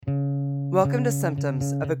Welcome to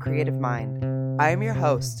Symptoms of a Creative Mind. I am your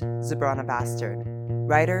host, Zabrana Bastard,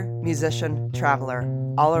 writer, musician, traveler,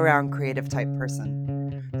 all-around creative type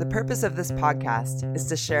person. The purpose of this podcast is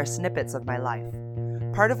to share snippets of my life.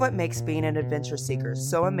 Part of what makes being an adventure seeker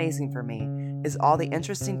so amazing for me is all the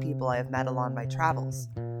interesting people I have met along my travels.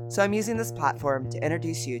 So I'm using this platform to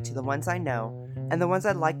introduce you to the ones I know and the ones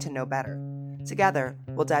I'd like to know better. Together,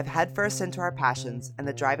 we'll dive headfirst into our passions and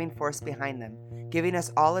the driving force behind them, giving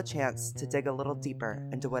us all a chance to dig a little deeper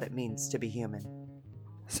into what it means to be human.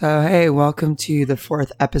 So, hey, welcome to the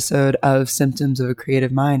fourth episode of Symptoms of a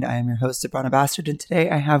Creative Mind. I am your host, Zabrana Bastard, and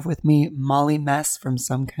today I have with me Molly Mess from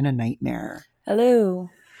Some Kind of Nightmare. Hello.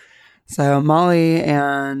 So, Molly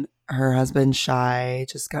and her husband, Shai,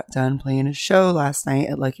 just got done playing a show last night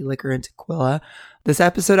at Lucky Liquor in Tequila. This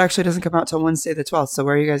episode actually doesn't come out till Wednesday the 12th, so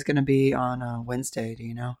where are you guys going to be on Wednesday, do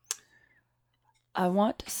you know? I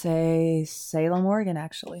want to say Salem, Oregon,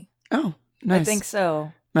 actually. Oh, nice. I think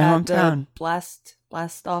so. My At hometown. The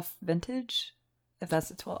Blast Off Vintage, if that's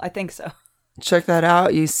the 12th. I think so. Check that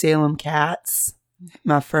out, you Salem cats.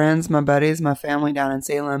 My friends, my buddies, my family down in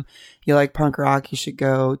Salem. You like punk rock, you should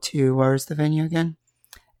go to, where's the venue again?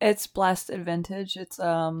 It's Blasted Vintage. It's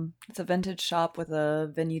a vintage shop with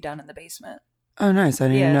a venue down in the basement. Oh, nice. I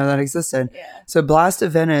didn't even know that existed. Yeah. So Blast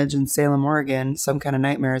of Vintage in Salem, Oregon, Some Kind of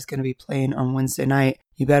Nightmare is going to be playing on Wednesday night.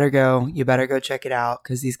 You better go. You better go check it out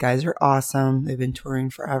because these guys are awesome. They've been touring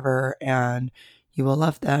forever and you will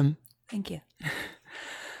love them. Thank you.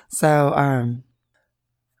 So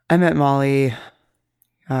I met Molly.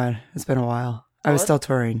 God, it's been a while. I was still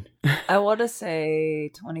touring. I want to say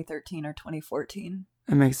 2013 or 2014.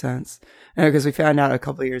 That makes sense. Because we found out a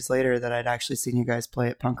couple of years later that I'd actually seen you guys play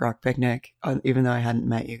at Punk Rock Picnic, even though I hadn't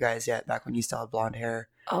met you guys yet back when you still had blonde hair.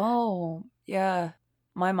 Oh, yeah.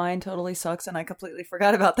 My mind totally sucks and I completely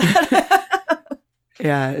forgot about that.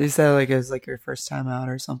 Yeah, you said like it was like your first time out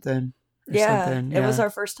or something. It was our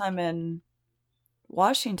first time in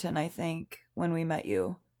Washington, I think, when we met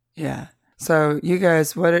you. Yeah. So you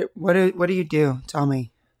guys, what do you do? Tell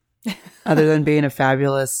me. Other than being a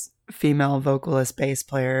fabulous female vocalist, bass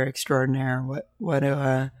player extraordinaire,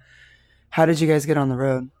 how did you guys get on the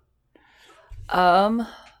road?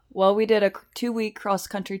 Well, we did a 2-week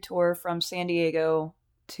cross-country tour from San Diego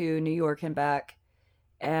to New York and back,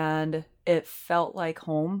 and it felt like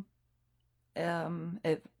home.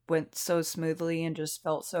 It went so smoothly and just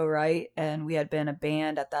felt so right, and we had been a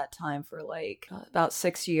band at that time for like about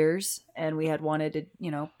 6 years, and we had wanted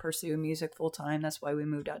to, pursue music full-time. That's why we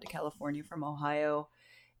moved out to California from Ohio.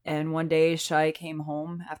 And one day Shai came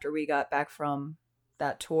home after we got back from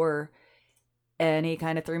that tour, and he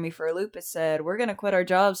kind of threw me for a loop and said, we're going to quit our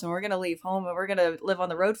jobs and we're going to leave home and we're going to live on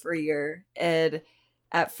the road for a year. And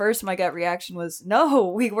at first my gut reaction was, no,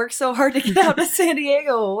 we worked so hard to get out to San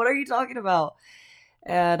Diego. What are you talking about?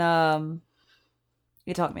 And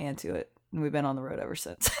he talked me into it, and we've been on the road ever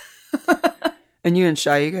since. And you and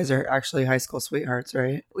Shai, you guys are actually high school sweethearts,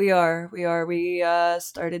 right? We are. We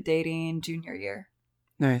started dating junior year.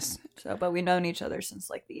 Nice. So, but we've known each other since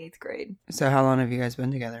like the 8th grade. So how long have you guys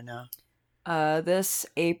been together now? This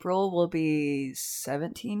April will be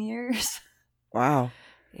 17 years. Wow.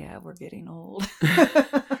 Yeah, we're getting old.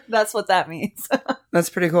 That's what that means.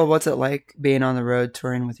 That's pretty cool. What's it like being on the road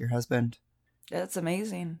touring with your husband? That's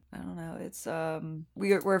amazing. I don't know. It's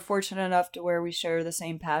we're fortunate enough to where we share the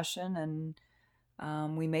same passion,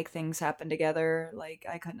 and we make things happen together. Like,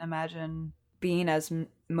 I couldn't imagine being as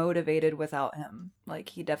motivated without him. Like,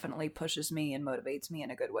 he definitely pushes me and motivates me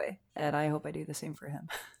in a good way, and I hope I do the same for him.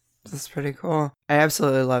 That's pretty cool. I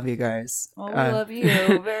absolutely love you guys. Oh, we love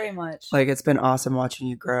you very much. Like, it's been awesome watching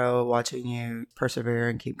you grow, watching you persevere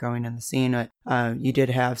and keep going in the scene. You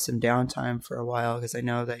did have some downtime for a while, because I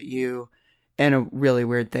know that you, and a really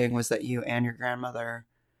weird thing was that you and your grandmother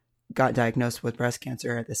got diagnosed with breast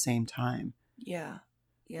cancer at the same time. Yeah,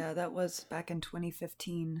 that was back in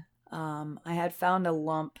 2015. I had found a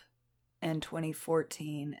lump in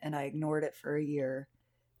 2014, and I ignored it for a year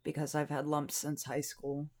because I've had lumps since high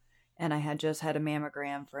school. And I had just had a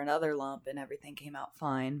mammogram for another lump, and everything came out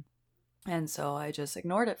fine. And so I just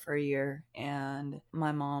ignored it for a year. And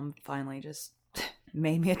my mom finally just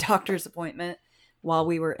made me a doctor's appointment while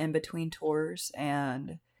we were in between tours.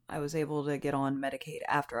 And I was able to get on Medicaid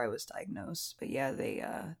after I was diagnosed. But yeah,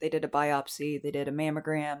 they did a biopsy, they did a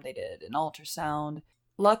mammogram, they did an ultrasound.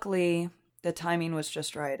 Luckily, the timing was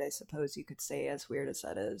just right, I suppose you could say, as weird as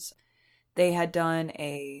that is. They had done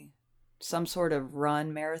some sort of a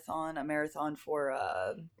marathon for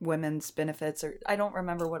women's benefits, or I don't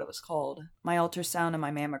remember what it was called. My ultrasound and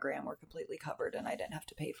my mammogram were completely covered, and I didn't have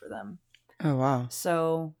to pay for them. Oh, wow.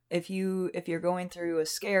 So if you're going through a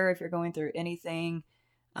scare, if you're going through anything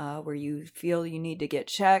where you feel you need to get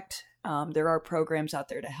checked, there are programs out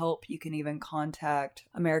there to help. You can even contact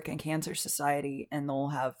American Cancer Society, and they'll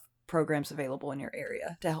have programs available in your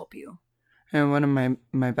area to help you. And one of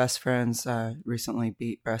my best friends recently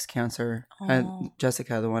beat breast cancer.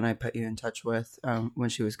 Jessica, the one I put you in touch with when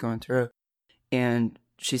she was going through. And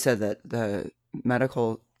she said that the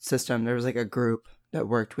medical system, there was like a group that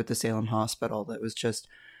worked with the Salem Hospital that was just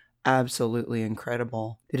absolutely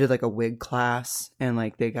incredible. They did like a wig class, and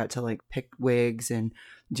like they got to like pick wigs and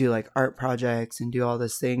do like art projects and do all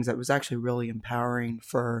these things. That was actually really empowering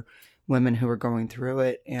for women who were going through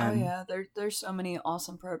it. And there's so many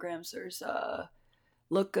awesome programs. There's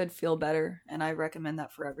Look Good, Feel Better, and I recommend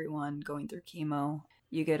that for everyone going through chemo.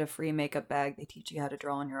 You get a free makeup bag. They teach you how to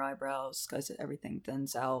draw on your eyebrows because everything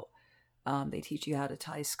thins out. They teach you how to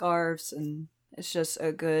tie scarves, and it's just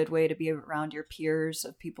a good way to be around your peers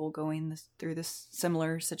of people going through this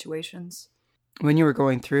similar situations. When you were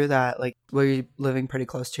going through that, like, were you living pretty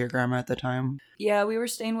close to your grandma at the time? Yeah, we were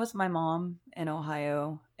staying with my mom in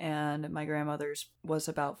Ohio, and my grandmother's was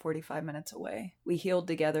about 45 minutes away. We healed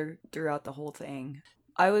together throughout the whole thing.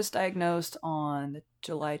 I was diagnosed on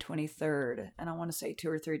July 23rd, and I want to say 2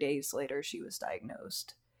 or 3 days later she was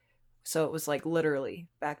diagnosed. So it was like literally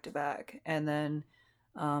back to back. And then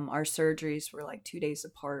our surgeries were like 2 days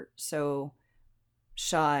apart. So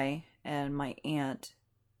Shy and my aunt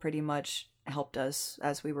pretty much helped us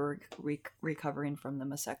as we were recovering from the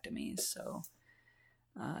mastectomies. So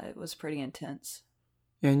it was pretty intense.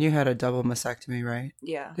 Yeah, and you had a double mastectomy, right?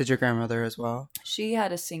 Yeah. Did your grandmother as well? She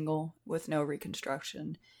had a single with no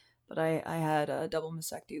reconstruction, but I had a double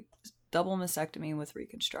mastectomy with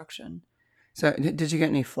reconstruction. So did you get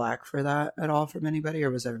any flack for that at all from anybody,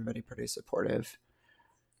 or was everybody pretty supportive?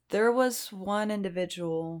 There was one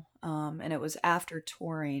individual, and it was after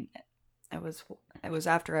touring. It was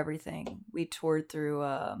after everything. We toured through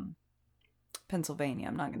Pennsylvania.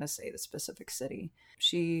 I'm not going to say the specific city.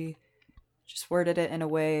 She just worded it in a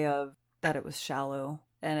way of that it was shallow,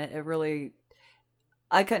 and it really,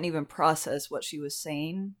 I couldn't even process what she was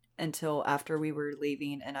saying until after we were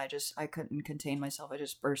leaving, and I couldn't contain myself. I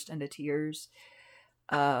just burst into tears.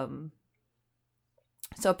 So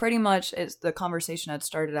pretty much the conversation had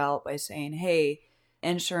started out by saying, hey,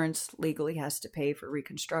 insurance legally has to pay for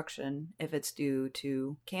reconstruction if it's due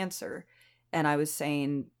to cancer. And I was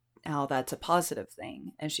saying how that's a positive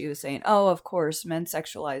thing. And she was saying, oh, of course, men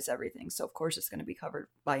sexualize everything. So of course it's going to be covered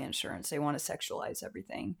by insurance. They want to sexualize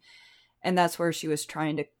everything. And that's where she was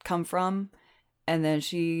trying to come from. And then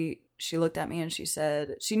she looked at me and she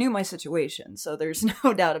said, she knew my situation, so there's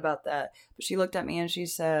no doubt about that. But she looked at me and she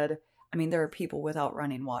said, I mean, there are people without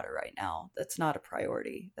running water right now. That's not a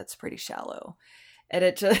priority. That's pretty shallow. And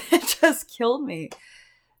it just killed me.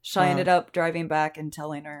 Shy ended up driving back and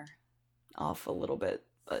telling her off a little bit.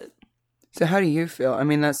 But so how do you feel? I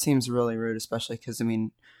mean, that seems really rude, especially because, I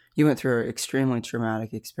mean, you went through an extremely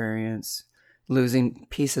traumatic experience, losing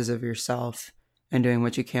pieces of yourself and doing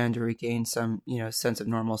what you can to regain some, sense of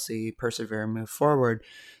normalcy, persevere, and move forward.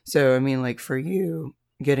 So, I mean, like, for you,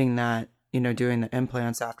 getting that, doing the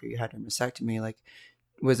implants after you had your mastectomy, like,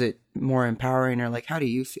 was it more empowering, or like, how do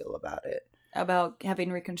you feel about it? About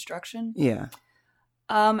having reconstruction? Yeah.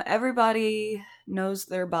 Everybody knows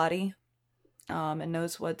their body, and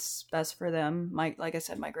knows what's best for them. Like I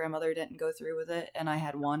said, my grandmother didn't go through with it, and I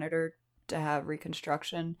had wanted her to have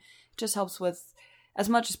reconstruction. It just helps with, as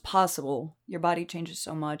much as possible. Your body changes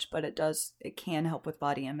so much, but it can help with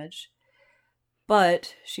body image.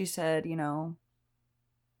 But she said,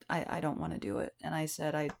 I don't want to do it. And I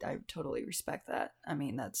said, I totally respect that. I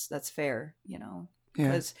mean, that's fair,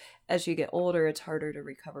 because as you get older, it's harder to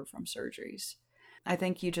recover from surgeries. I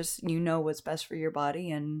think you know what's best for your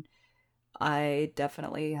body. And I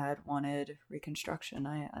definitely had wanted reconstruction.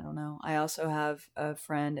 I don't know. I also have a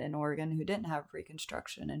friend in Oregon who didn't have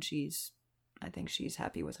reconstruction, and I think she's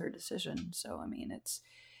happy with her decision. So, I mean, it's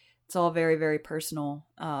all very, very personal.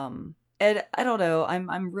 And I don't know,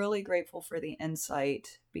 I'm really grateful for the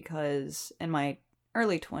insight, because in my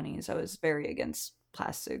early 20s, I was very against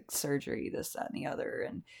plastic surgery, this, that, and the other,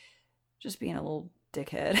 and just being a little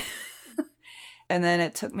dickhead. And then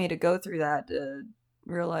it took me to go through that to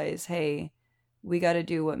realize, hey, we got to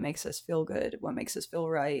do what makes us feel good, what makes us feel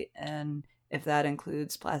right. And if that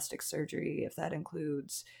includes plastic surgery, if that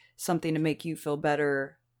includes something to make you feel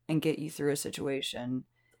better and get you through a situation,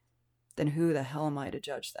 then who the hell am I to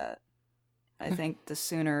judge that? I think the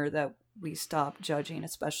sooner that we stop judging,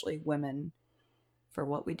 especially women, for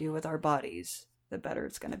what we do with our bodies, the better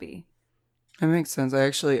it's going to be. That makes sense. I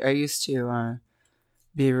used to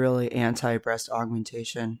be really anti-breast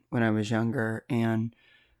augmentation when I was younger, and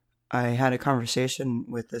I had a conversation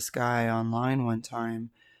with this guy online one time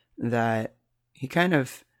that he kind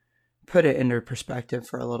of put it into perspective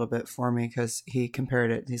for a little bit for me, because he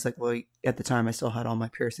compared it. He's like, well, at the time I still had all my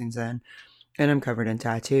piercings in and I'm covered in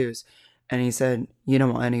tattoos. And he said, you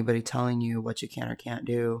don't want anybody telling you what you can or can't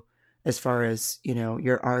do as far as,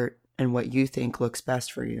 your art and what you think looks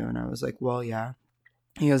best for you. And I was like, well, yeah.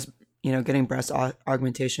 He goes, getting breast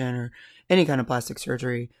augmentation or any kind of plastic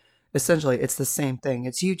surgery, essentially it's the same thing.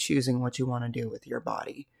 It's you choosing what you want to do with your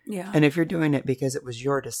body. Yeah. And if you're doing it because it was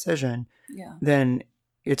your decision, then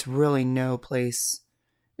it's really no place,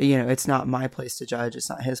 it's not my place to judge. It's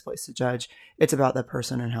not his place to judge. It's about the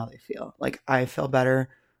person and how they feel. Like, I feel better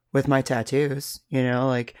with my tattoos,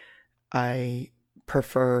 like I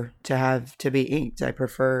prefer to be inked. I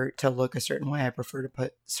prefer to look a certain way. I prefer to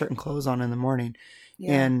put certain clothes on in the morning.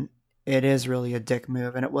 Yeah. And it is really a dick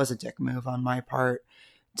move. And it was a dick move on my part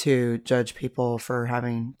to judge people for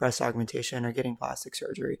having breast augmentation or getting plastic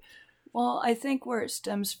surgery. Well, I think where it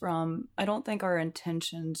stems from, I don't think our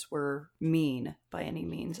intentions were mean by any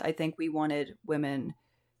means. I think we wanted women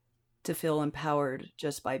to feel empowered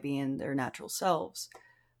just by being their natural selves.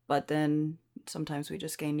 But then sometimes we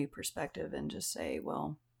just gain new perspective and just say,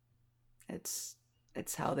 well, it's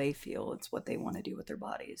how they feel. It's what they want to do with their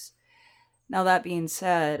bodies. Now, that being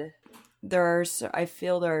said, I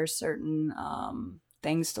feel there are certain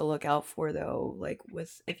things to look out for, though. Like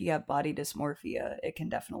if you have body dysmorphia, it can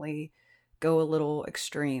definitely go a little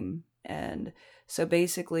extreme. And so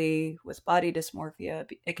basically with body dysmorphia,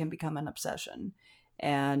 it can become an obsession.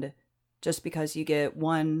 And just because you get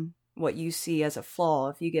what you see as a flaw,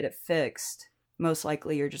 if you get it fixed, most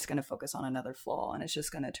likely you're just going to focus on another flaw, and it's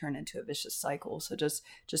just going to turn into a vicious cycle. So just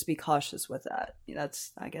be cautious with that.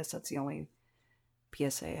 I guess that's the only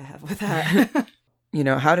PSA I have with that.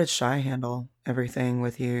 How did Shy handle everything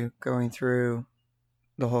with you going through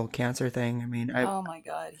the whole cancer thing? I mean, oh my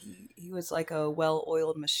God, he was like a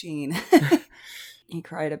well-oiled machine. He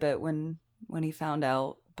cried a bit when he found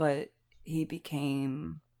out, but he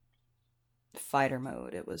became fighter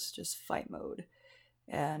mode. It was just fight mode.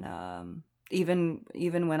 And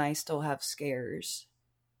even when I still have scares,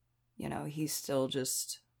 he's still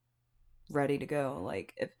just ready to go.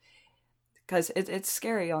 Like, because it's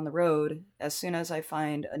scary on the road. As soon as I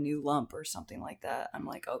find a new lump or something like that, I'm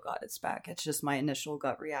like, oh God, it's back. It's just my initial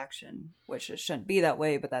gut reaction, which it shouldn't be that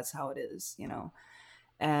way, but that's how it is,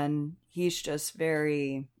 And he's just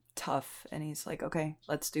very tough, and he's like, okay,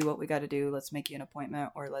 let's do what we got to do. Let's make you an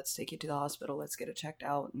appointment, or let's take you to the hospital. Let's get it checked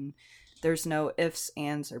out. And there's no ifs,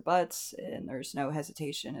 ands, or buts, and there's no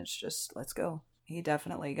hesitation. It's just, let's go. He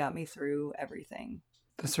definitely got me through everything.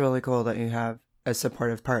 That's really cool that you have a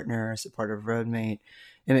supportive partner, a supportive roadmate.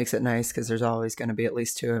 It makes it nice because there's always going to be at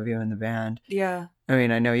least two of you in the band. Yeah. I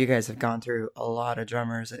mean, I know you guys have gone through a lot of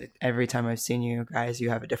drummers. Every time I've seen you guys, you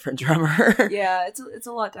have a different drummer. Yeah, it's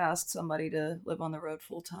a lot to ask somebody to live on the road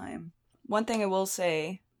full time. One thing I will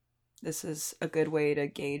say, this is a good way to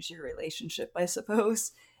gauge your relationship, I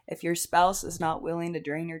suppose. If your spouse is not willing to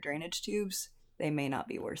drain your drainage tubes, they may not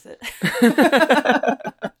be worth it.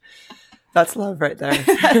 That's love right there.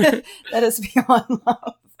 That is beyond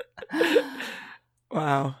love.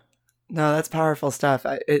 Wow. No, that's powerful stuff.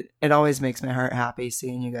 It always makes my heart happy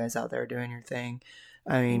seeing you guys out there doing your thing.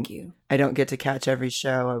 I mean, Thank you. I don't get to catch every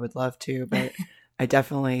show. I would love to, but I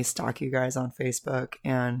definitely stalk you guys on Facebook.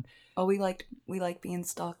 And we like being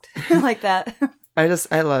stalked like that.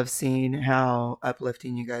 I love seeing how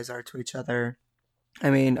uplifting you guys are to each other. I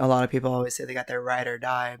mean, a lot of people always say they got their ride or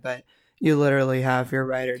die, but you literally have your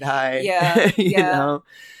ride or die. Yeah. you know?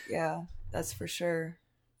 Yeah, that's for sure.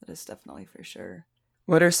 That is definitely for sure.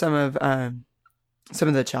 What are some of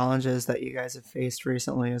the challenges that you guys have faced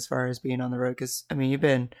recently as far as being on the road? Because, I mean,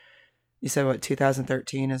 you said what,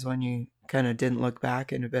 2013 is when you kind of didn't look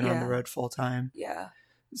back and have been on the road full time. Yeah.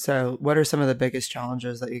 So what are some of the biggest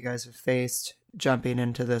challenges that you guys have faced jumping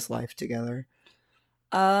into this life together?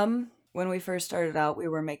 When we first started out, we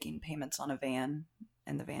were making payments on a van,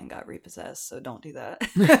 and the van got repossessed, so don't do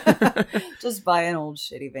that. Just buy an old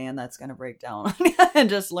shitty van that's going to break down and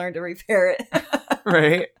just learn to repair it.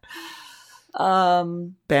 Right.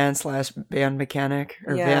 Band/band mechanic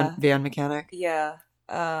or van mechanic. Yeah.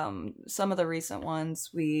 Some of the recent ones,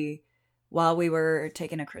 while we were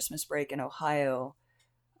taking a Christmas break in Ohio,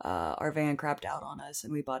 our van crapped out on us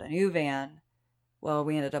and we bought a new van. Well,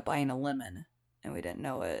 we ended up buying a Lemon and we didn't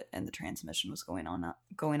know it, and the transmission was going out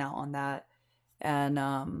on that.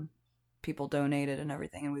 And people donated and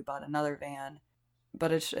everything, and we bought another van.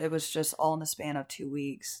 But it was just all in the span of 2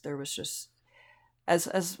 weeks. There was just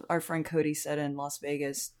As our friend Cody said in Las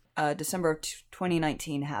Vegas, December of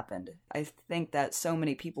 2019 happened. I think that so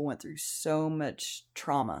many people went through so much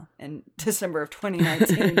trauma in December of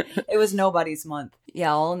 2019. It was nobody's month.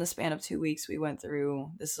 Yeah, all in the span of 2 weeks, we went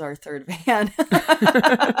through. This is our third van.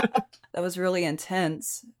 That was really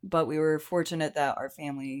intense, but we were fortunate that our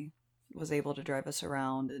family was able to drive us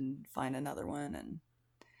around and find another one, and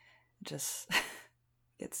just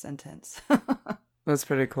it's intense. That's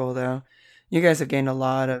pretty cool, though. You guys have gained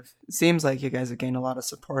seems like you guys have gained a lot of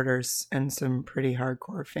supporters and some pretty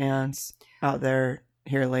hardcore fans out there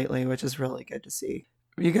here lately, which is really good to see.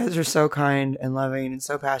 You guys are so kind and loving and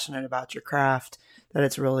so passionate about your craft that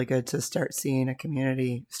it's really good to start seeing a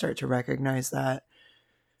community start to recognize that.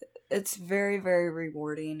 It's very, very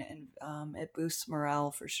rewarding, and it boosts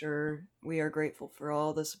morale for sure. We are grateful for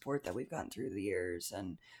all the support that we've gotten through the years,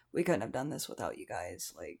 and we couldn't have done this without you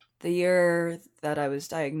guys. Like, the year that I was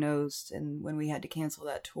diagnosed and when we had to cancel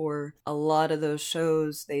that tour, a lot of those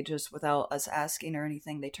shows, they just, without us asking or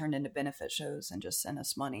anything, they turned into benefit shows and just sent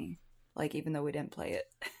us money, like, even though we didn't play it.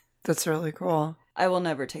 That's really cool. I will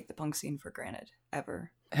never take the punk scene for granted,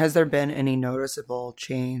 ever. Has there been any noticeable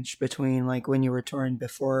change between, like, when you were touring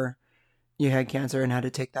before you had cancer and had to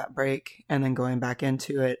take that break and then going back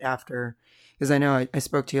into it after? Because I know I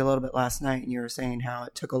spoke to you a little bit last night and you were saying how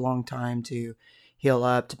it took a long time to heal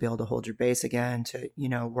up, to be able to hold your bass again, to,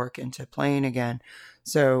 work into playing again.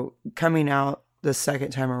 So coming out the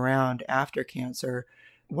second time around after cancer,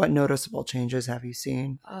 what noticeable changes have you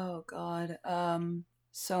seen? Oh, God.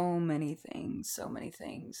 So many things.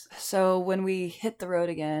 So when we hit the road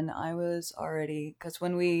again, I was already, because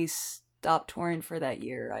when we stopped touring for that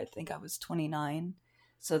year, I think I was 29.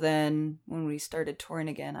 So then when we started touring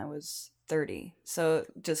again, I was 30. So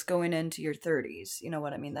just going into your 30s, you know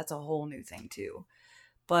what I mean? That's a whole new thing too.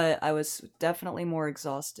 But I was definitely more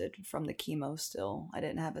exhausted from the chemo still. I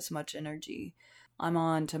didn't have as much energy. I'm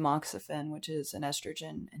on tamoxifen, which is an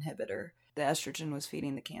estrogen inhibitor. The estrogen was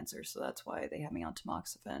feeding the cancer, so that's why they had me on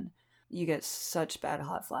tamoxifen. You get such bad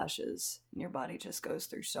hot flashes, and your body just goes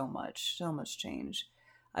through so much change.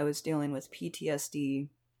 I was dealing with PTSD,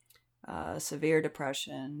 severe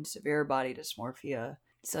depression, severe body dysmorphia.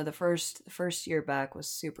 So the first year back was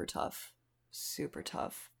super tough.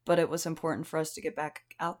 But it was important for us to get back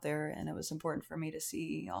out there, and it was important for me to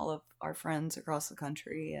see all of our friends across the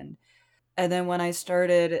country. And then when I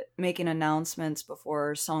started making announcements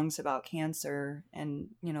before songs about cancer and,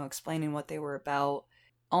 explaining what they were about,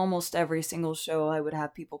 almost every single show I would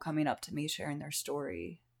have people coming up to me sharing their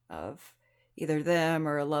story of either them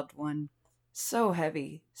or a loved one. So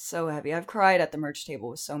heavy. I've cried at the merch table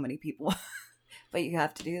with so many people, but you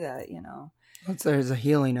have to do that, There's a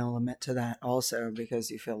healing element to that also, because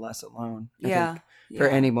you feel less alone. I think for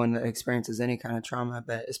anyone that experiences any kind of trauma,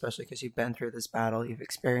 but especially because you've been through this battle, you've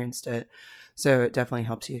experienced it. So it definitely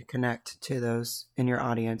helps you connect to those in your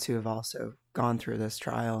audience who have also gone through this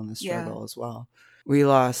trial and this struggle as well. We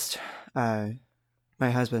lost my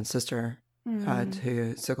husband's sister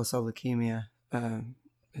to sickle cell leukemia.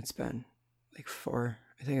 It's been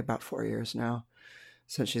about 4 years now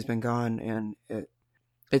since she's been gone, and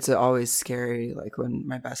it's always scary, like when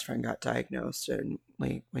my best friend got diagnosed, and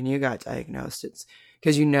like when you got diagnosed, it's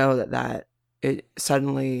because that it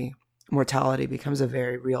suddenly mortality becomes a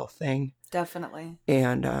very real thing. Definitely.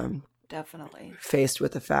 And definitely faced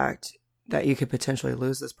with the fact that you could potentially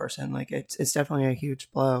lose this person, like it's definitely a huge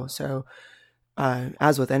blow. So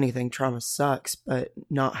as with anything, trauma sucks, but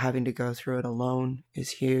not having to go through it alone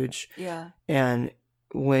is huge. Yeah. And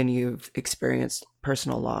when you've experienced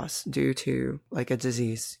personal loss due to like a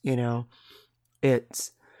disease,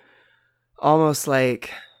 it's almost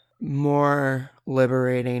like more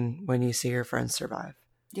liberating when you see your friends survive.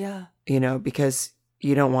 Yeah. Because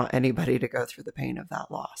you don't want anybody to go through the pain of that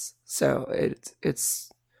loss. So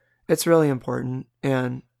it's really important.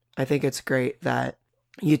 And I think it's great that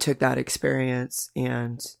you took that experience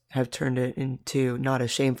and have turned it into not a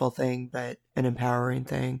shameful thing, but an empowering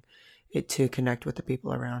thing. To connect with the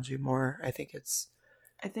people around you more. I think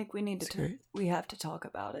we need we have to talk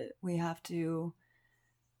about it. We have to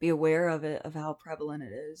be aware of it, of how prevalent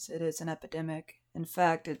it is. It is an epidemic. In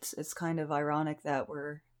fact, it's kind of ironic that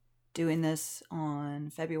we're doing this on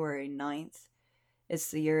February 9th.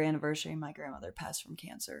 It's the year anniversary my grandmother passed from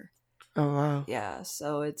cancer. Oh, wow. Yeah,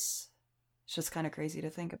 so it's just kind of crazy to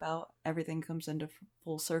think about. Everything comes into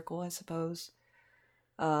full circle, I suppose.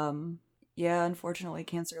 Yeah, unfortunately,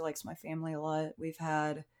 cancer likes my family a lot. We've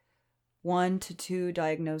had 1 to 2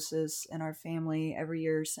 diagnoses in our family every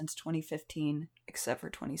year since 2015, except for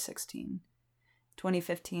 2016.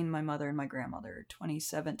 2015, my mother and my grandmother.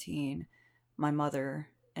 2017, my mother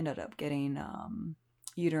ended up getting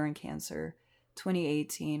uterine cancer.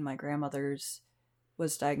 2018, my grandmother's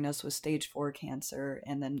was diagnosed with stage 4 cancer,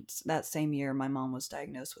 and then that same year my mom was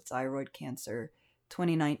diagnosed with thyroid cancer.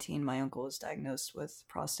 2019, my uncle was diagnosed with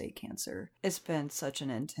prostate cancer. It's been such an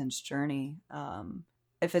intense journey.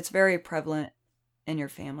 If it's very prevalent in your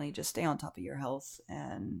family, just stay on top of your health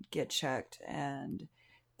and get checked. And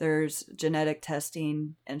there's genetic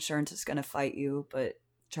testing. Insurance is going to fight you, but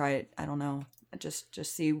try it. I don't know.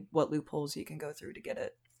 Just see what loopholes you can go through to get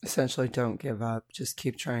it. Essentially, don't give up. Just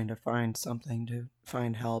keep trying to find something to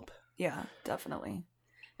find help. Yeah, definitely.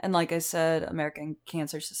 And like I said, American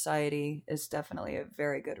Cancer Society is definitely a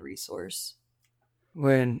very good resource.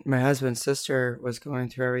 When my husband's sister was going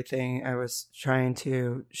through everything,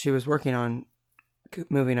 she was working on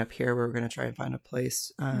moving up here. We were going to try and find a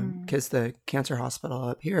place because the cancer hospital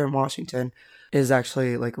up here in Washington is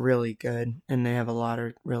actually like really good, and they have a lot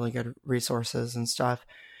of really good resources and stuff.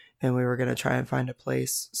 And we were going to try and find a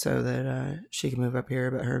place so that she could move up here,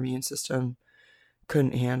 but her immune system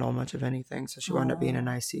couldn't handle much of anything. So she wound up being in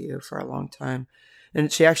ICU for a long time.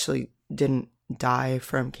 And she actually didn't die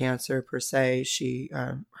from cancer per se.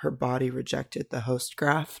 Her body rejected the host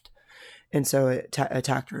graft. And so it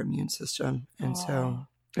attacked her immune system. And so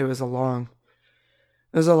it was a long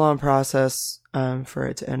process for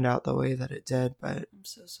it to end out the way that it did. But I'm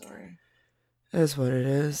so sorry. It is what it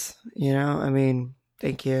is. You know, I mean,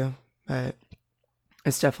 thank you. But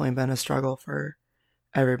it's definitely been a struggle for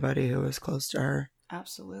everybody who was close to her.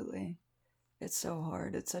 Absolutely. It's so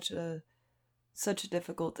hard. It's such a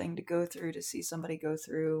difficult thing to go through, to see somebody go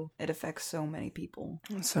through. It affects so many people.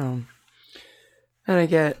 So, and I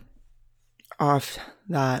get off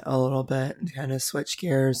that a little bit and kind of switch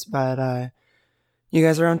gears, but you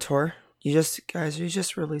guys are on tour. You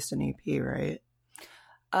just released an EP, right?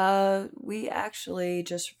 We actually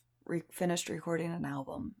just finished recording an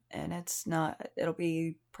album, and it'll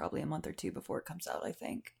be probably a month or two before it comes out, I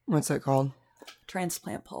think. What's it called?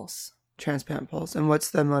 Transplant Pulse. Transplant Pulse. And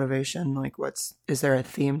what's the motivation? Like, is there a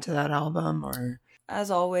theme to that album, or?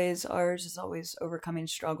 As always, ours is always overcoming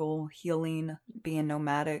struggle, healing, being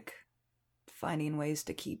nomadic, finding ways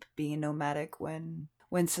to keep being nomadic when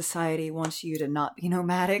society wants you to not be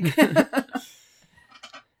nomadic.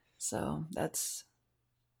 So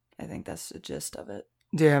I think that's the gist of it.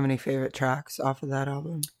 Do you have any favorite tracks off of that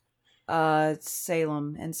album?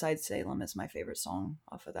 Salem, Inside Salem is my favorite song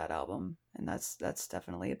off of that album. And that's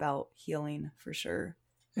definitely about healing for sure.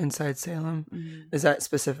 Inside Salem? Mm-hmm. Is that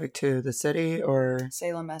specific to the city or?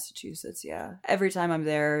 Salem, Massachusetts, yeah. Every time I'm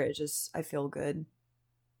there, I feel good.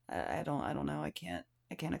 I don't know. I can't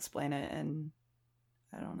explain it. And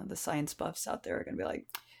I don't know, the science buffs out there are going to be like,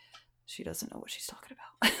 she doesn't know what she's talking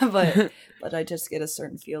about. but I just get a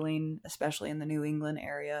certain feeling, especially in the New England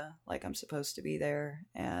area, like I'm supposed to be there.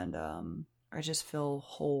 And I just feel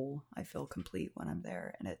whole. I feel complete when I'm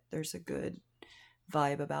there. And there's a good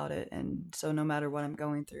vibe about it. And so no matter what I'm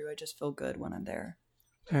going through, I just feel good when I'm there.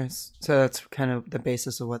 Nice. So that's kind of the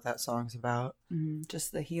basis of what that song's about.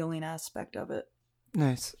 Just the healing aspect of it.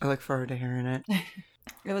 Nice. I look forward to hearing it.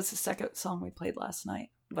 It was the second song we played last night.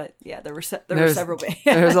 But yeah, there were several bands.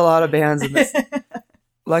 There's a lot of bands in this.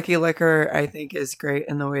 Lucky Liquor, I think, is great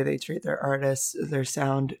in the way they treat their artists. Their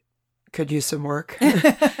sound could use some work.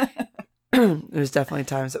 There's definitely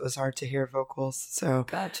times it was hard to hear vocals. So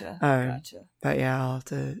Gotcha. But yeah, I'll have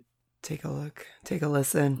to take a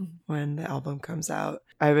listen when the album comes out.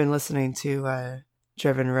 I've been listening to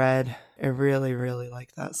Driven Red. I really, really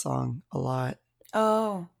like that song a lot.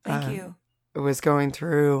 Oh, thank you. I was going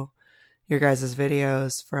through your guys'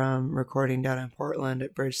 videos from recording down in Portland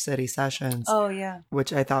at Bridge City Sessions. Oh, yeah.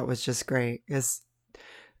 Which I thought was just great.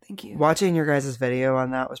 Thank you. Watching your guys' video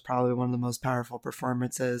on that was probably one of the most powerful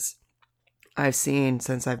performances I've seen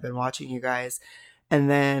since I've been watching you guys. And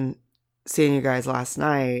then seeing you guys last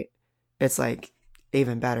night, it's like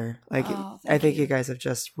even better. Like, I think you guys have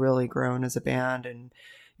just really grown as a band, and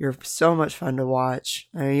you're so much fun to watch.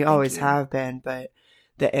 I mean, you always have been, but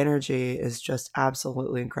the energy is just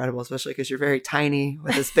absolutely incredible, especially because you're very tiny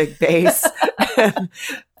with this big bass.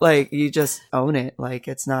 Like, you just own it. Like,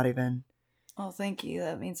 it's not even. Oh, thank you.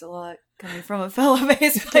 That means a lot coming from a fellow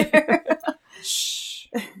bass player. Shh.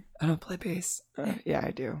 I don't play bass. Yeah,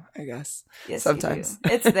 I do, I guess. Yes, sometimes. You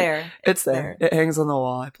do. It's there. It's there. It hangs on the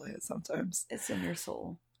wall. I play it sometimes. It's in your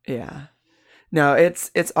soul. Yeah. No,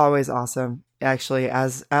 it's always awesome. Actually,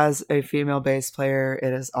 as a female bass player,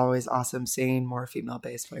 it is always awesome seeing more female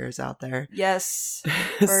bass players out there. Yes.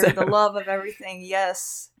 For the love of everything,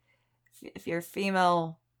 yes. If you're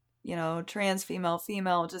female, trans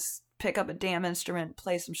female, just pick up a damn instrument,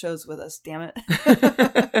 play some shows with us, damn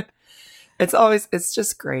it. It's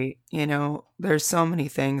just great. There's so many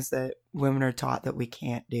things that women are taught that we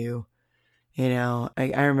can't do. I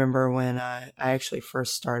remember when I actually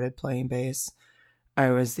first started playing bass, I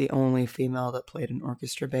was the only female that played an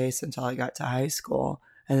orchestra bass until I got to high school.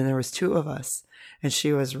 And then there was two of us. And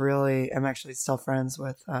I'm actually still friends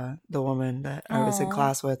with the woman that I was in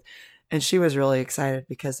class with. And she was really excited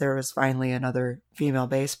because there was finally another female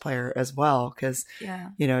bass player as well. Because,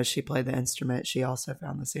 she played the instrument. She also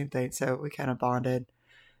found the same thing. So we kind of bonded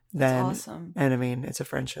then. That's awesome. And I mean, it's a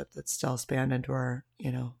friendship that's still spanned into our,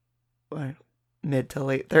 mid to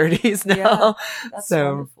late 30s now. Yeah, that's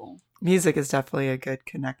wonderful. Music is definitely a good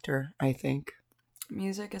connector, I think.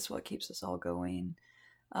 Music is what keeps us all going.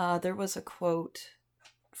 There was a quote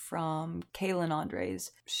from Kaylin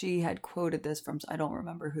Andres. She had quoted this from, I don't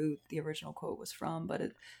remember who the original quote was from, but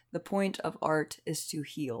the point of art is to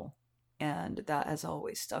heal. And that has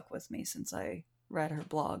always stuck with me since I read her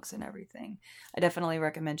blogs and everything. I definitely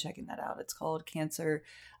recommend checking that out. It's called Cancer.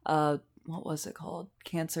 What was it called?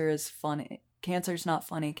 Cancer is funny. Cancer's not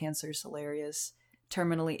funny. Cancer's hilarious.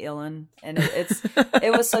 Terminally Illin. And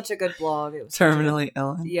it was such a good blog. It was Terminally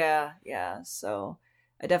Illin. Yeah. So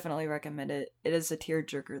I definitely recommend it. It is a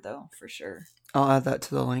tearjerker though, for sure. I'll add that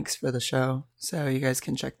to the links for the show so you guys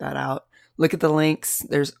can check that out. Look at the links.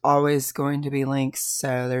 There's always going to be links.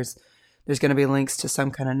 So there's going to be links to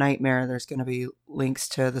some kind of nightmare. There's going to be links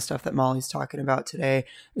to the stuff that Molly's talking about today.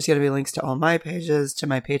 There's going to be links to all my pages, to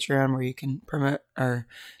my Patreon where you can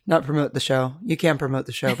not promote the show. You can promote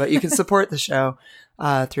the show, but you can support the show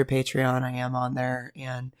through Patreon. I am on there.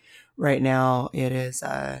 And right now it is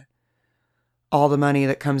all the money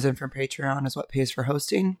that comes in from Patreon is what pays for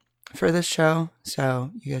hosting for this show.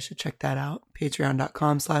 So you guys should check that out.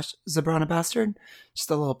 Patreon.com/ZebranaBastard.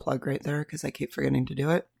 Just a little plug right there because I keep forgetting to do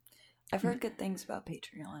it. I've heard good things about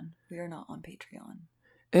Patreon. We are not on Patreon.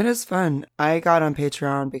 It is fun. I got on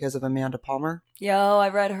Patreon because of Amanda Palmer. I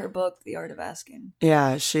read her book, The Art of Asking.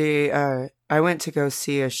 Yeah, I went to go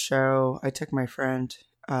see a show. I took my friend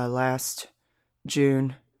last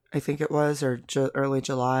June, I think it was, or early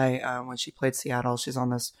July when she played Seattle. She's on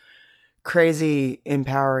this crazy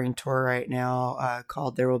empowering tour right now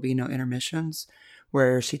called There Will Be No Intermissions,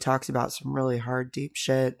 where she talks about some really hard, deep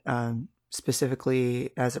shit, specifically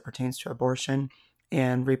as it pertains to abortion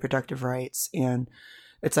and reproductive rights. And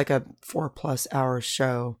it's like a 4+ hour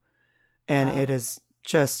show. And It is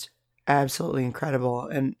just absolutely incredible.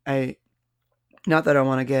 And not that I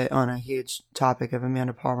want to get on a huge topic of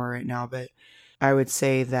Amanda Palmer right now, but I would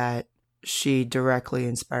say that she directly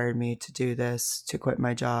inspired me to do this, to quit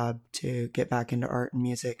my job, to get back into art and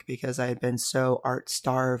music, because I had been so art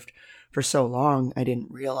starved for so long. I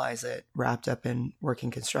didn't realize it, wrapped up in working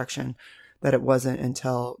construction, that it wasn't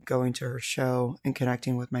until going to her show and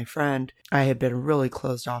connecting with my friend, I had been really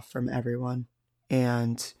closed off from everyone.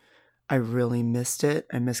 And I really missed it.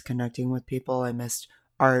 I missed connecting with people. I missed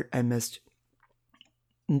art. I missed,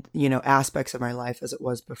 aspects of my life as it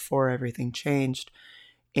was before everything changed.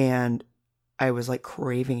 And I was like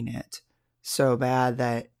craving it so bad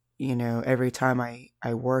that, every time I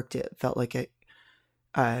worked, it felt like it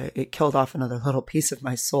killed off another little piece of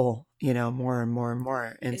my soul, more and more and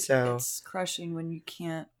more. And so it's crushing when you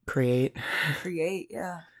can't create.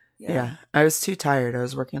 Yeah. I was too tired. I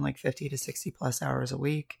was working like 50 to 60+ hours a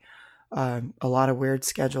week. A lot of weird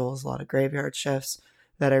schedules, a lot of graveyard shifts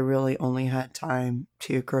that I really only had time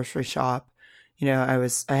to grocery shop. I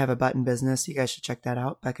have a button business. You guys should check that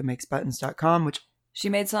out. BeccaMakesButtons.com, which she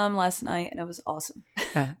made some last night and it was awesome.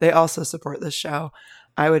 Yeah, they also support this show.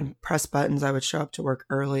 I would press buttons. I would show up to work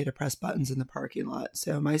early to press buttons in the parking lot.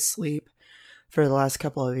 So my sleep for the last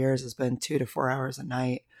couple of years has been 2 to 4 hours a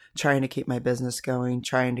night, trying to keep my business going,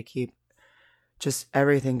 trying to keep just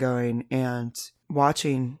everything going, and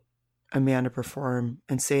watching Amanda perform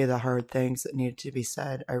and say the hard things that needed to be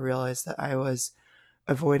said. I realized that I was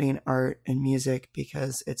avoiding art and music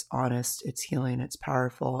because it's honest, it's healing, it's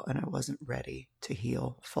powerful, and I wasn't ready to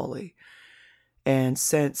heal fully. And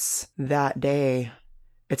since that day,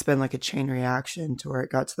 it's been like a chain reaction to where it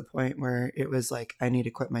got to the point where it was like, I need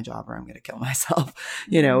to quit my job or I'm going to kill myself,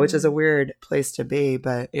 which is a weird place to be,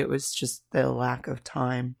 but it was just the lack of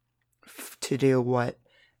time to do what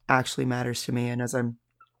actually matters to me. And as I'm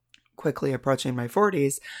quickly approaching my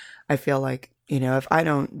 40s, I feel like, if I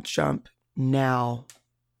don't jump now,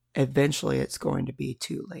 eventually it's going to be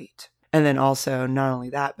too late. And then also not only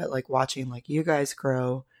that, but like watching like you guys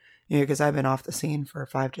grow, because I've been off the scene for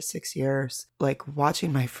 5 to 6 years, like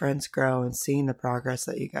watching my friends grow and seeing the progress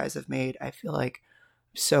that you guys have made. I feel like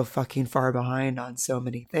I'm so fucking far behind on so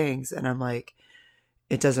many things. And I'm like,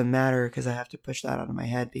 it doesn't matter because I have to push that out of my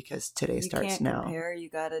head because today You starts can't now. compare. You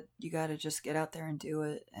gotta just get out there and do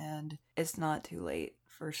it, and it's not too late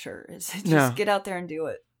for sure. It's just No. get out there and do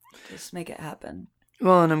it. Just make it happen.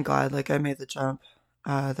 Well, and I'm glad, like, I made the jump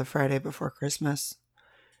the Friday before Christmas,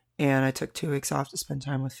 and I took 2 weeks off to spend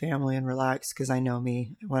time with family and relax because I know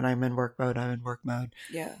me. When I'm in work mode, I'm in work mode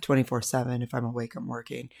Yeah. 24/7. If I'm awake, I'm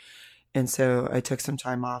working. And so I took some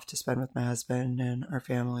time off to spend with my husband and our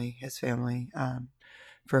family, his family,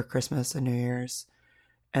 for Christmas and New Year's.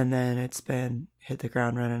 And then it's been hit the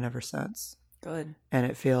ground running ever since. Good. And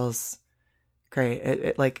it feels great.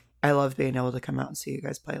 It like, I love being able to come out and see you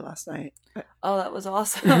guys play last night. Oh, that was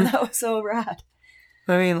awesome. That was so rad.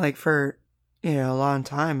 I mean, like, for, a long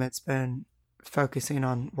time, it's been focusing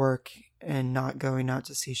on work and not going out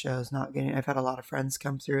to see shows, I've had a lot of friends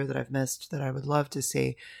come through that I've missed that I would love to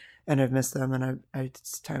see, and I've missed them, and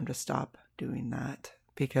it's time to stop doing that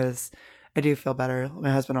because I do feel better.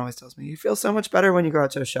 My husband always tells me, you feel so much better when you go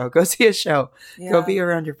out to a show. Go see a show. Yeah. Go be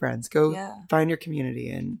around your friends. Go Yeah. find your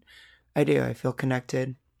community. And I do. I feel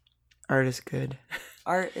connected. Art is good.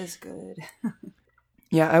 Art is good.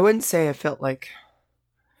 Yeah, I wouldn't say I felt like...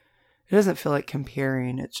 It doesn't feel like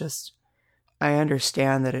comparing. It's just, I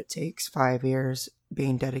understand that it takes 5 years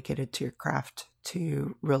being dedicated to your craft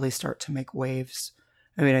to really start to make waves.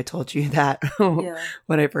 I mean, I told you that Yeah.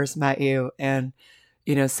 when I first met you. And,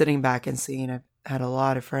 sitting back and seeing, I've had a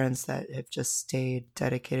lot of friends that have just stayed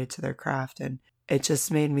dedicated to their craft. And it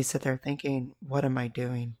just made me sit there thinking, what am I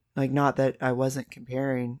doing? Like, not that I wasn't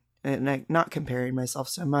comparing, and not comparing myself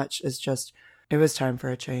so much. It's just, it was time for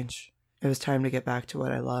a change. It was time to get back to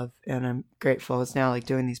what I love. And I'm grateful. It's now like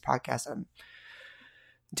doing these podcasts. I'm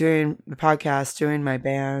doing the podcast, doing my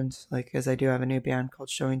band, like, because I do have a new band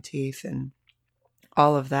called Showing Teeth, and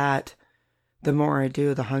all of that. The more I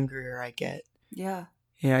do, the hungrier I get. Yeah.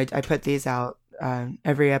 I put these out.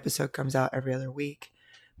 Every episode comes out every other week,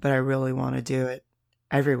 but I really want to do it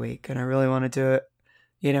every week. And I really want to do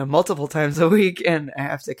it, multiple times a week. And I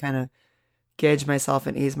have to kind of gauge myself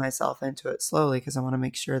and ease myself into it slowly because I want to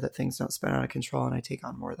make sure that things don't spin out of control and I take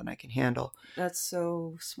on more than I can handle. That's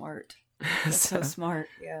so smart. That's so smart.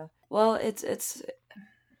 Yeah. Well, it's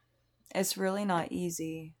really not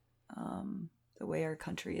easy. The way our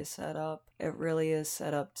country is set up, it really is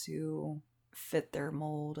set up to fit their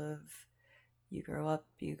mold of you grow up,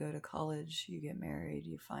 you go to college, you get married,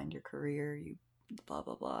 you find your career, you blah,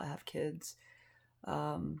 blah, blah, have kids.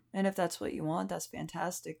 And if that's what you want, that's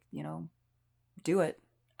fantastic. Do it.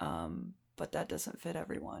 But that doesn't fit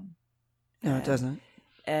everyone. No, it doesn't.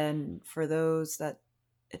 And for those that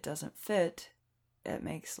it doesn't fit, it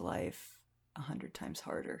makes life 100 times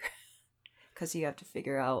harder because you have to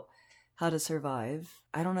figure out how to survive.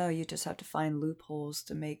 I don't know. You just have to find loopholes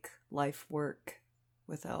to make life work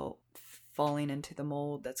without falling into the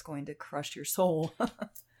mold that's going to crush your soul.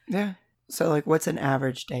 Yeah. So, like, what's an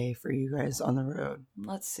average day for you guys on the road?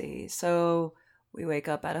 Let's see. So we wake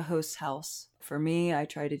up at a host's house. For me, I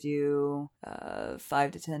try to do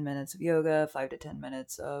 5 to 10 minutes of yoga, 5 to 10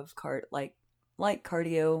 minutes of light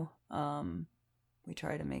cardio. We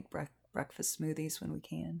try to make breakfast smoothies when we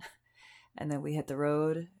can. And then we hit the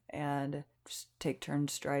road and just take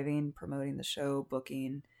turns driving, promoting the show,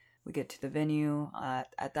 booking. We get to the venue.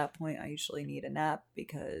 At that point, I usually need a nap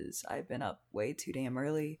because I've been up way too damn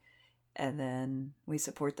early. And then we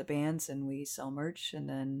support the bands and we sell merch and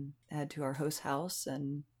then head to our host house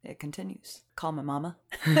and it continues. Call my mama.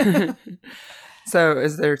 So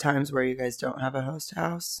is there times where you guys don't have a host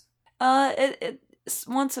house? It's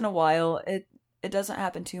once in a while. It doesn't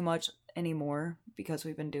happen too much anymore because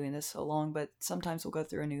we've been doing this so long, but sometimes we'll go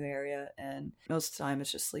through a new area and most of the time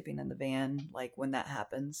it's just sleeping in the van, like when that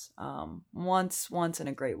happens. Once in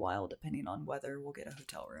a great while, depending on weather, we'll get a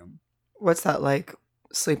hotel room. What's that like,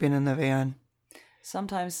 sleeping in the van?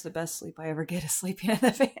 Sometimes the best sleep I ever get is sleeping in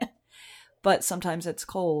the van. But sometimes it's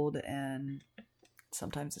cold and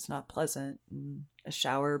sometimes it's not pleasant. And a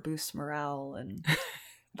shower boosts morale and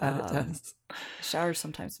That it does. a shower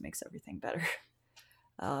sometimes makes everything better.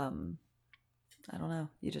 I don't know.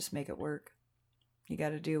 You just make it work. You got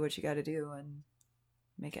to do what you got to do and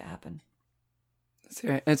make it happen.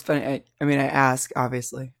 It's funny. I mean, I ask,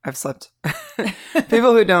 obviously. I've slept.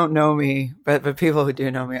 People who don't know me, but people who do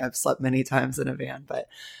know me, I've slept many times in a van. But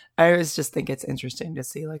I always just think it's interesting to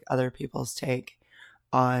see like other people's take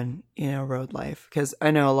on, road life. Because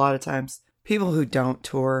I know a lot of times people who don't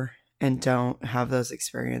tour and don't have those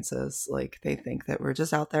experiences, like they think that we're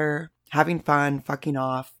just out there having fun, fucking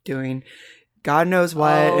off, doing God knows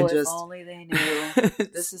what. And if just only they knew.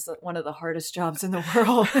 This is one of the hardest jobs in the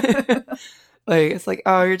world. Like, it's like,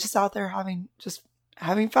 oh, you're just out there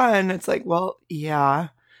having fun. It's like, well, yeah.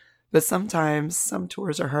 But sometimes some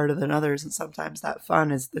tours are harder than others. And sometimes that fun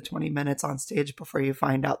is the 20 minutes on stage before you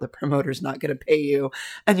find out the promoter's not going to pay you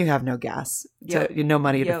and you have no gas, no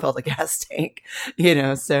money to fill the gas tank,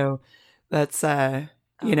 so that's, and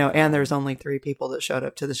there's only 3 people that showed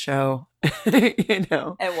up to the show,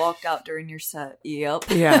 And walked out during your set. Yep.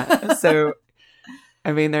 Yeah. So,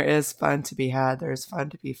 I mean, there is fun to be had. There's fun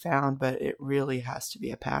to be found, but it really has to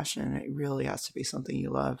be a passion. It really has to be something you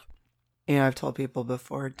love. I've told people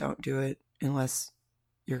before, don't do it unless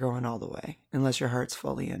you're going all the way, unless your heart's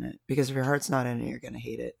fully in it. Because if your heart's not in it, you're going to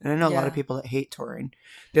hate it. And I know a lot of people that hate touring.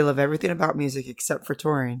 They love everything about music except for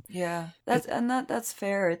touring. Yeah, that's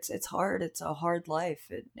fair. It's hard. It's a hard life.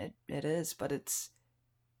 It is, but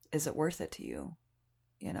is it worth it to you?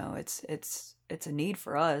 It's a need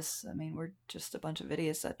for us. I mean, we're just a bunch of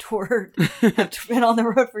idiots that toured, have been on the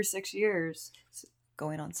road for 6 years,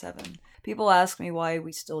 going on 7. People ask me why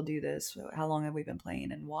we still do this. How long have we been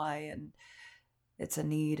playing and why? And it's a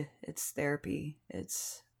need. It's therapy.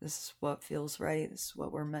 This is what feels right. This is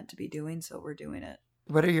what we're meant to be doing. So we're doing it.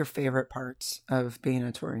 What are your favorite parts of being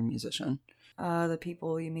a touring musician? The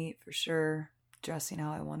people you meet, for sure. Dressing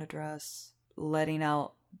how I want to dress. Letting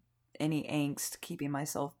out any angst. Keeping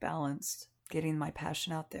myself balanced. Getting my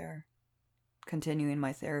passion out there. Continuing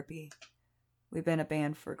my therapy. We've been a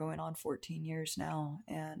band for going on 14 years now,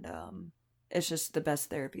 and it's just the best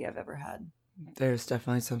therapy I've ever had. There's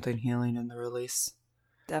definitely something healing in the release.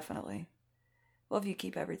 Definitely. Well, if you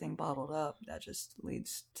keep everything bottled up, that just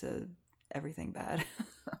leads to everything bad.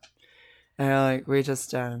 And we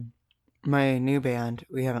just, my new band,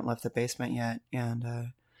 we haven't left the basement yet, and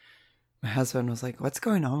my husband was like, what's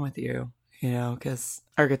going on with you? Because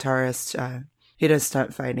our guitarist, he does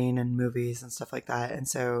stunt fighting and movies and stuff like that, and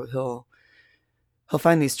so he'll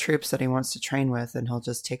find these troops that he wants to train with, and he'll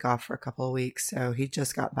just take off for a couple of weeks. So he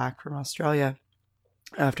just got back from Australia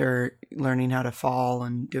after learning how to fall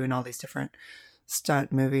and doing all these different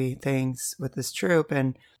stunt movie things with this troop.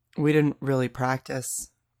 And we didn't really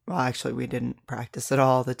practice. Well, actually, we didn't practice at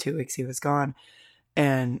all the 2 weeks he was gone.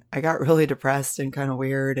 And I got really depressed and kind of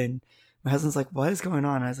weird. And my husband's like, what is going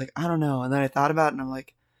on? And I was like, I don't know. And then I thought about it, and I'm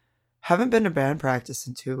like, haven't been to band practice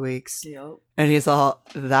in 2 weeks. Yep. And he's all,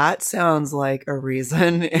 that sounds like a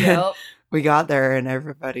reason. And Yep. we got there and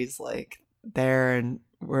everybody's like there and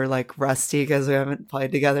we're like rusty because we haven't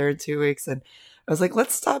played together in 2 weeks. And I was like,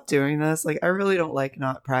 let's stop doing this. Like, I really don't like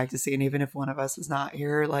not practicing, even if one of us is not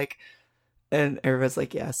here. Like, and everybody's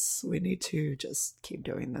like, yes, we need to just keep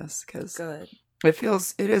doing this because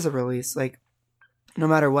it is a release. Like, no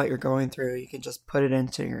matter what you're going through, you can just put it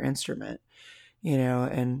into your instrument,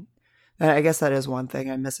 and I guess that is one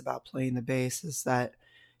thing I miss about playing the bass is that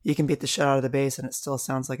you can beat the shit out of the bass and it still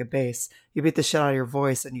sounds like a bass. You beat the shit out of your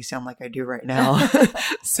voice and you sound like I do right now.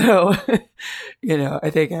 So, I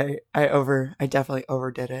think I definitely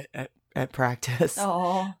overdid it at practice.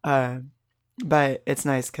 Oh. But it's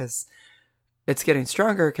nice because it's getting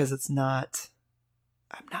stronger because I'm not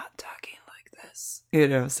talking like this,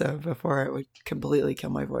 so before it would completely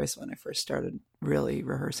kill my voice when I first started really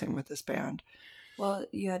rehearsing with this band. Well,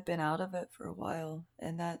 you had been out of it for a while,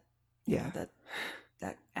 and that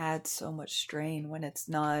adds so much strain when it's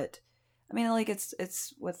not. I mean, like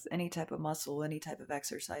it's with any type of muscle, any type of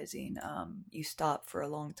exercising. You stop for a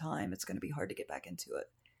long time, it's going to be hard to get back into it.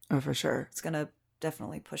 Oh, for sure. It's going to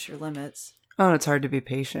definitely push your limits. Oh, and it's hard to be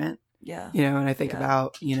patient. Yeah. And I think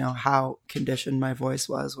about how conditioned my voice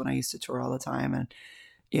was when I used to tour all the time, and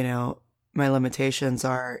my limitations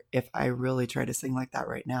are if I really try to sing like that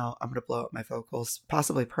right now, I'm going to blow up my vocals,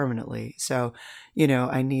 possibly permanently. So,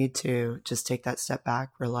 I need to just take that step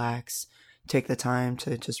back, relax, take the time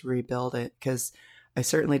to just rebuild it. Because I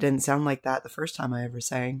certainly didn't sound like that the first time I ever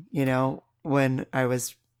sang, when I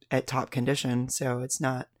was at top condition. So it's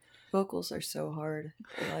not. Vocals are so hard.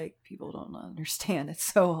 Like, people don't understand.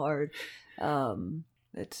 It's so hard.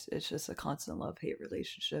 It's just a constant love-hate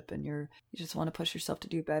relationship, and you just want to push yourself to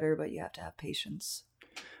do better, but you have to have patience.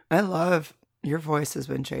 I love your voice has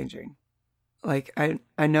been changing. Like,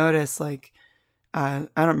 I noticed, like, I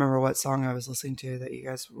don't remember what song I was listening to that you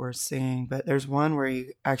guys were singing, but there's one where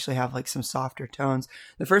you actually have like some softer tones.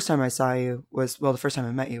 The first time I saw you the first time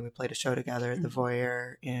I met you, we played a show together at the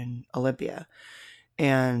Voyeur in Olympia.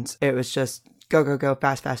 And it was just go, go, go,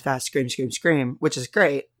 fast, fast, fast, scream, scream, scream, which is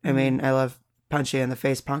great. I mean, I love punchy in the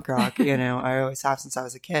face punk rock, I always have since I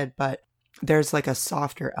was a kid, but there's like a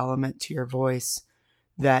softer element to your voice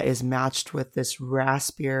that is matched with this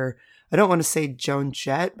raspier. I don't want to say Joan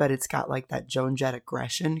Jett, but it's got like that Joan Jett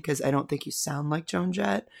aggression because I don't think you sound like Joan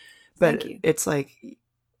Jett. But it's like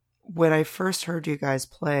when I first heard you guys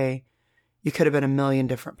play, you could have been a million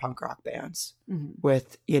different punk rock bands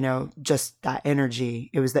with, just that energy.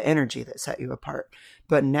 It was the energy that set you apart.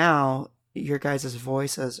 But now your guys'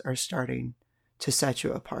 voices are starting to set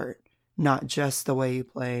you apart. Not just the way you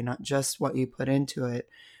play, not just what you put into it,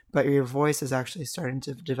 but your voice is actually starting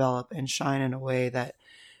to develop and shine in a way that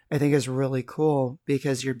I think is really cool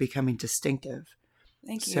because you're becoming distinctive.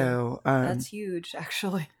 Thank you. So that's huge,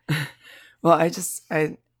 actually. Well, like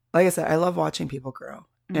I said, I love watching people grow.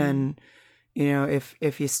 And,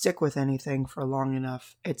 if you stick with anything for long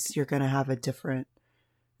enough, you're going to have a different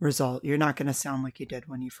result. You're not going to sound like you did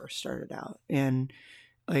when you first started out. And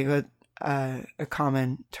like a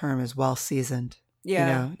common term is well seasoned.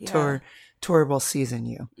 Yeah. Tour will season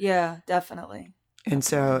you. Yeah, definitely. And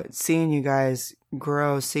so seeing you guys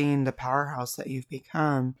grow, seeing the powerhouse that you've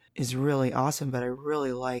become is really awesome. But I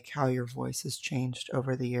really like how your voice has changed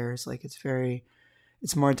over the years. Like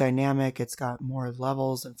it's more dynamic. It's got more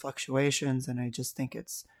levels and fluctuations. And I just think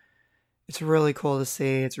it's really cool to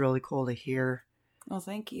see. It's really cool to hear. Well,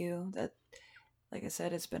 thank you. That, like I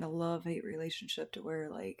said, it's been a love-hate relationship to where,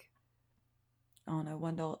 like, I don't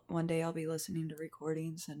know, one day I'll be listening to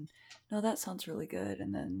recordings and, no, that sounds really good.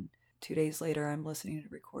 And then 2 days later, I'm listening to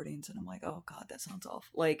recordings and I'm like, oh God, that sounds awful.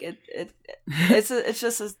 Like it's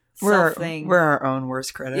just a self thing. We're our own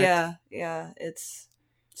worst critic. Yeah.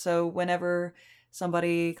 So whenever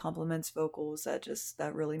somebody compliments vocals,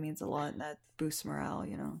 that really means a lot and that boosts morale,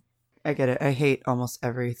 I get it. I hate almost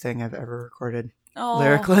everything I've ever recorded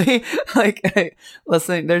lyrically.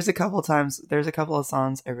 There's a couple of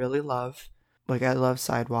songs I really love. Like I love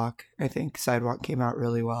Sidewalk. I think Sidewalk came out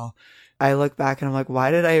really well. I look back and I'm like,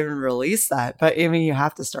 why did I even release that? But I mean, you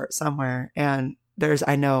have to start somewhere. And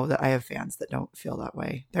I know that I have fans that don't feel that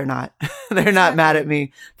way. They're not not mad at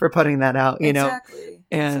me for putting that out, Exactly.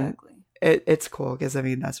 And it's cool because I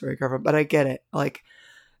mean, that's where I come from. But I get it. Like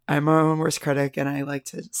I'm my own worst critic and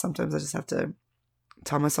sometimes I just have to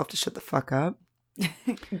tell myself to shut the fuck up.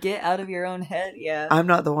 Get out of your own head. Yeah. I'm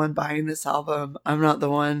not the one buying this album. I'm not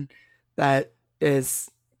the one that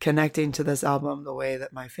is connecting to this album the way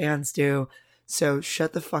that my fans do. So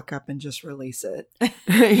shut the fuck up and just release it.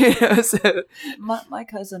 So my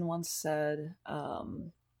cousin once said,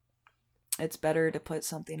 it's better to put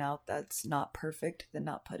something out that's not perfect than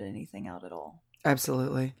not put anything out at all.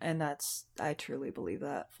 Absolutely. And I truly believe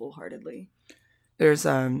that full-heartedly. There's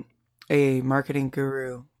a marketing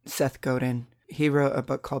guru, Seth Godin. He wrote a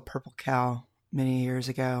book called Purple Cow many years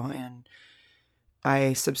ago, and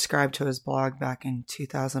I subscribed to his blog back in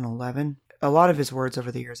 2011. A lot of his words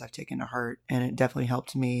over the years I've taken to heart, and it definitely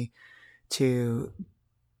helped me to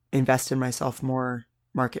invest in myself more,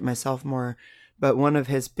 market myself more. But one of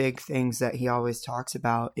his big things that he always talks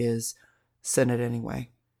about is send it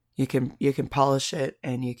anyway. You can polish it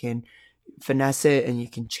and you can finesse it and you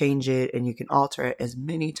can change it and you can alter it as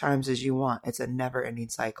many times as you want. It's a never ending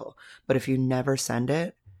cycle. But if you never send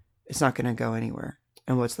it, it's not going to go anywhere.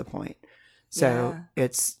 And what's the point? So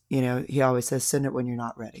it's, he always says, send it when you're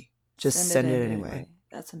not ready. Just send it anyway.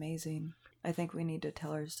 That's amazing. I think we need to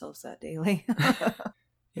tell ourselves that daily.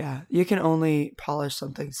 Yeah. You can only polish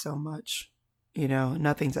something so much.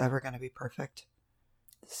 Nothing's ever going to be perfect.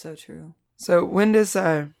 So true. So when does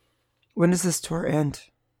this tour end?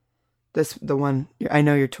 I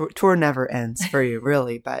know your tour never ends for you,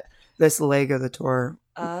 really, but this leg of the tour.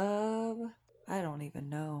 I don't even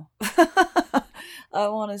know. I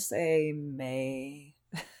want to say May,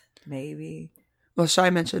 maybe. Well, Shai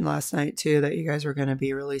mentioned last night too that you guys were going to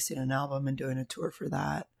be releasing an album and doing a tour for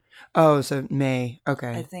that. Oh, so May.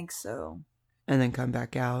 Okay. I think so. And then come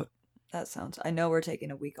back out. I know we're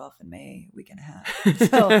taking a week off in May, week and a half.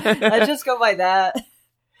 So I just go by that.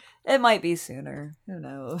 It might be sooner. Who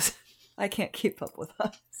knows? I can't keep up with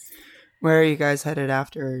us. Where are you guys headed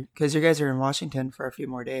after? Because you guys are in Washington for a few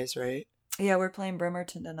more days, right? Yeah, we're playing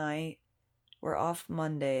Bremerton tonight. We're off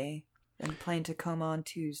Monday. Then playing Tacoma on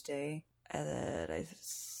Tuesday. And then I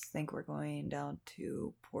think we're going down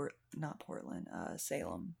to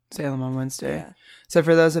Salem. Salem on Wednesday. Yeah. So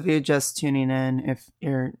for those of you just tuning in, if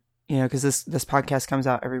you're, because this podcast comes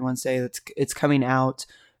out every Wednesday, it's coming out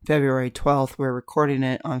February 12th. We're recording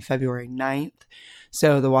it on February 9th.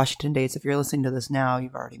 So the Washington dates, if you're listening to this now,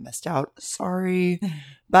 you've already missed out. Sorry.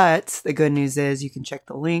 But the good news is you can check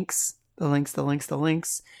the links,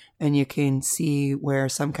 and you can see where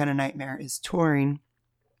Some Kind of Nightmare is touring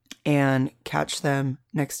and catch them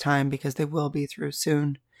next time because they will be through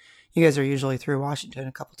soon. You guys are usually through Washington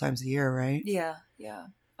a couple times a year, right? Yeah.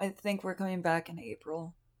 I think we're coming back in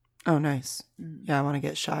April. Oh, nice. Yeah, I want to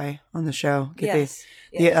get Shai on the show. Get the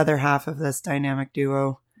the other half of this dynamic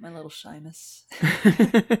duo. My little shyness.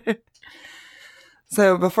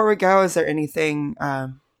 So before we go, is there anything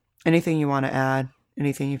you want to add?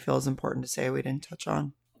 Anything you feel is important to say we didn't touch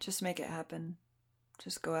on? Just make it happen.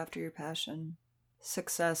 Just go after your passion.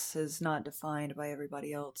 Success is not defined by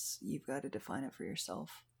everybody else. You've got to define it for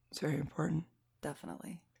yourself. It's very important.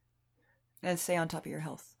 Definitely. And stay on top of your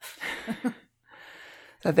health.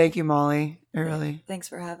 So thank you, Molly. Thanks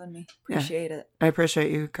for having me. Appreciate it. I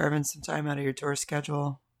appreciate you carving some time out of your tour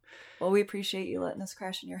schedule. Well, we appreciate you letting us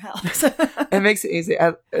crash in your house. It makes it easy.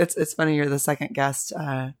 It's funny you're the second guest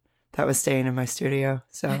that was staying in my studio.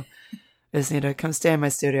 So I just need to come stay in my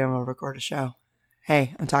studio and we'll record a show.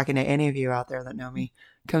 Hey, I'm talking to any of you out there that know me.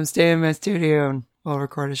 Come stay in my studio and we'll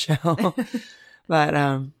record a show.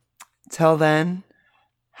 But till then,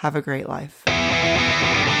 have a great life.